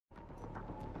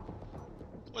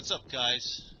What's up,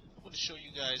 guys? I'm going to show you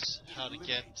guys how to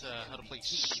play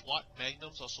SWAT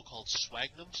magnums, also called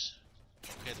Swagnums.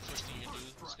 Okay, the first thing you're going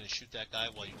to do is going to shoot that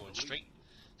guy while you're going straight.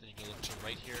 Then you're going to look to the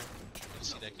right here. You're going to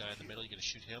see that guy in the middle. You're going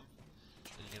to shoot him.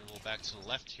 Then you're going to go back to the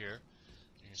left here.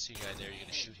 You're going to see a guy there. You're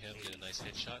going to shoot him, get a nice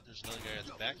headshot. There's another guy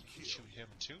at the back. You can shoot him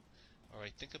too.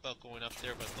 Alright, think about going up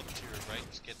there, but look to your right.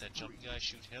 Just get that jumping guy,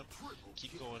 shoot him.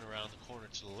 Keep going around the corner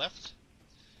to the left.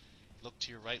 Look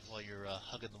to your right while you're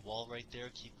hugging the wall right there.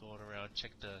 Keep going around. Check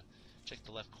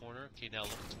the left corner. Okay, now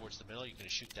looking towards the middle. You're going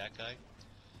to shoot that guy.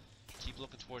 Keep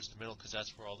looking towards the middle because that's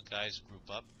where all the guys group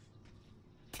up.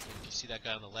 And if you see that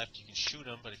guy on the left, you can shoot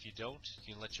him, but if you don't,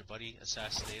 you can let your buddy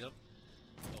assassinate him.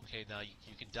 Okay, now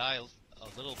you can die a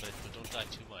little bit, but don't die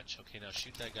too much. Okay, now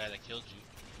shoot that guy that killed you.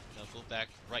 Now go back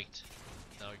right.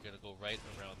 Now you're going to go right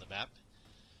around the map.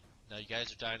 Now you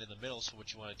guys are dying in the middle, so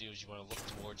what you want to do is you want to look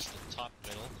towards the top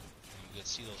middle. You can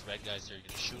see those red guys there. You're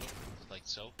going to shoot them, like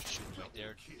so. Shoot them right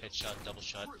there. Headshot, double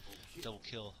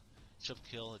kill, triple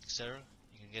kill, etc.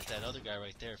 You can get that other guy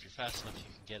right there. If you're fast enough, you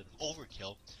can get an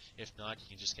overkill. If not, you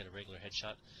can just get a regular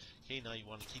headshot. Okay, now you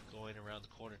want to keep going around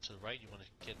the corner to the right. You want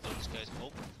to get those guys.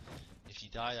 Oh, if you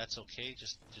die, that's okay.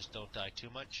 Just don't die too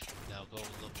much. Now go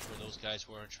look where those guys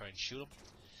were and try and shoot them.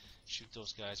 Shoot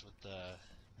those guys with the...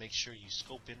 Make sure you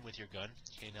scope in with your gun.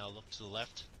 Okay, now look to the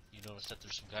left. You notice that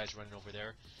there's some guys running over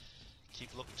there.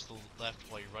 Keep looking to the left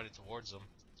while you're running towards them.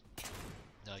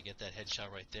 Now you get that headshot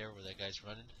right there where that guy's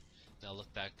running. Now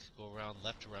look back, go around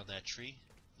left around that tree.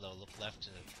 Now look left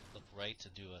and look right to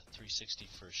do a 360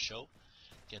 for a show.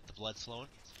 Get the blood flowing.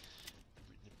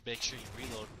 Make sure you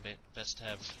reload. Best to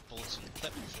have bullets in your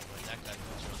clip so when that guy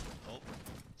comes around. Oh,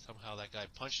 somehow that guy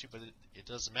punched you, but it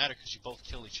doesn't matter because you both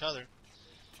killed each other.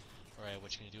 Alright,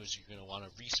 what you're going to do is you're going to want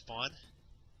to respawn.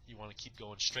 You want to keep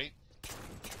going straight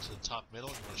to the top middle.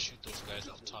 You want to shoot those guys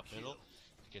at the top middle.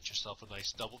 Get yourself a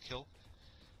nice double kill.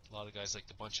 A lot of guys like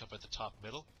to bunch up at the top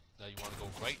middle. Now you want to go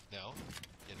right now.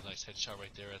 Get a nice headshot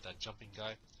right there at that jumping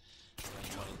guy. Now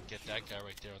you want to get that guy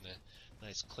right there on the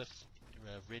nice cliff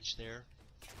ridge there.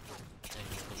 And you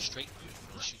want to go straight. You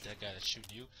want to shoot that guy that's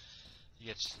shooting you. You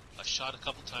get a shot a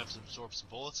couple times and absorb some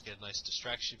bullets. Get a nice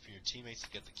distraction for your teammates to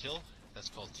get the kill. That's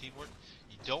called teamwork.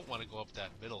 You don't want to go up that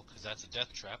middle because that's a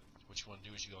death trap. What you want to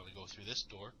do is you want to go through this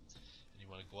door and you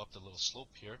want to go up the little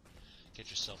slope here. Get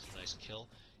yourself a nice kill.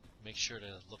 Make sure to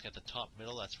look at the top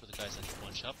middle. That's where the guys like to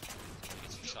bunch up. You want to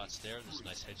get some shots there. There's a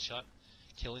nice headshot.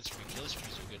 Killing sprees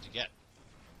are good to get.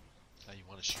 Now you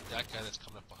want to shoot that guy that's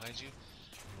coming up behind you.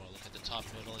 You want to look at the top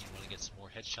middle and you want to get some more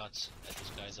headshots at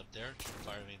those guys up there.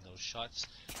 Firing those shots.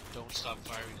 Don't stop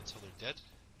firing until they're dead.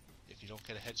 If you don't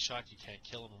get a headshot, you can't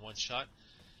kill them in one shot.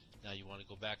 Now you want to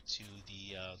go back to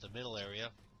the middle area.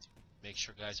 Make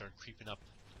sure guys aren't creeping up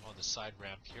on the side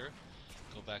ramp here.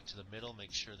 Go back to the middle.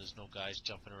 Make sure there's no guys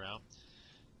jumping around.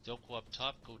 Don't go up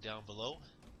top. Go down below.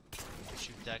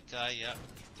 Shoot that guy. Yeah,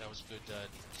 that was a good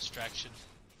distraction.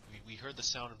 We heard the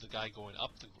sound of the guy going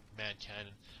up the man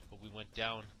cannon, but we went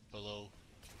down below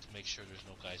to make sure there's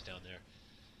no guys down there.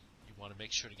 You want to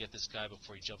make sure to get this guy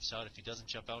before he jumps out. If he doesn't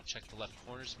jump out, check the left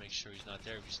corners, make sure he's not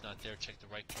there. If he's not there, check the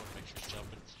right corner, make sure he's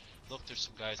jumping. Look, there's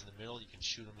some guys in the middle. You can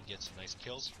shoot them and get some nice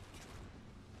kills.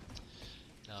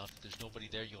 Now, if there's nobody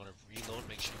there, you want to reload.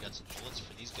 Make sure you got some bullets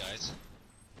for these guys.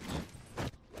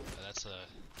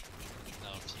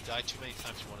 Now, if you die too many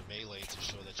times, you want to melee to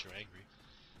show that you're angry.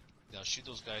 Now, shoot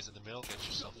those guys in the middle. Get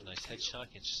yourself a nice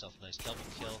headshot. Get yourself a nice double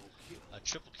kill. A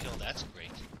triple kill, that's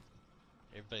great.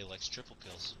 Everybody likes triple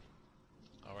kills.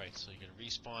 Alright, so you're going to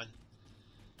respawn.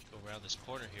 Go around this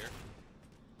corner here.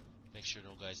 Make sure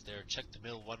no guy's there. Check the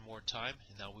middle one more time.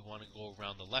 And now we want to go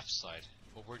around the left side.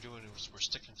 What we're doing is we're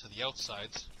sticking to the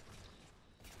outsides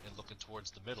and looking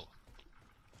towards the middle.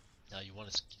 Now you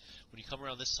want to, when you come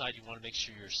around this side, you want to make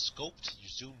sure you're scoped, you're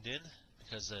zoomed in,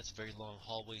 because it's a very long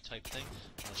hallway type thing.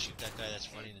 You want to shoot that guy that's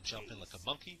running and jumping like a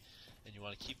monkey, and you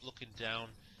want to keep looking down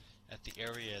at the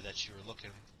area that you were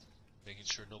looking, making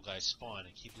sure no guys spawn,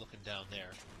 and keep looking down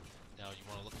there. Now you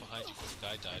want to look behind you because the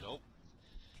guy died. Oh,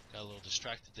 got a little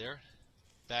distracted there.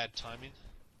 Bad timing,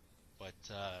 but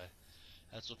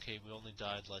that's okay. We only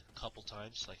died like a couple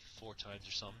times, like 4 times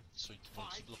or something. So you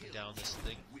want to keep looking down this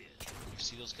thing. You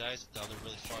see those guys down there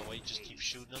really far away. Just keep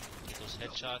shooting them. Get those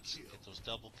headshots. Get those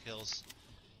double kills.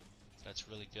 That's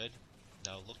really good.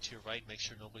 Now look to your right. Make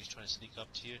sure nobody's trying to sneak up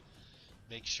to you.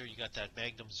 Make sure you got that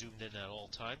magnum zoomed in at all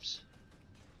times.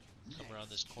 Come around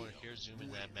this corner here. Zoom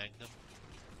in that magnum.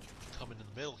 Come into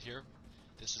the middle here.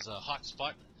 This is a hot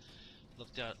spot.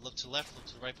 Look down. Look to the left. Look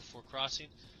to the right before crossing.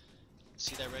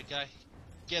 See that red guy?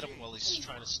 Get him while he's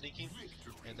trying to sneak in,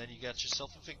 and then you got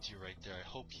yourself a victory right there. I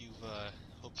hope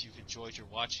you've enjoyed your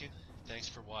watching. Thanks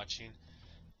for watching.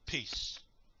 Peace.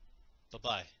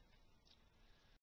 Bye-bye.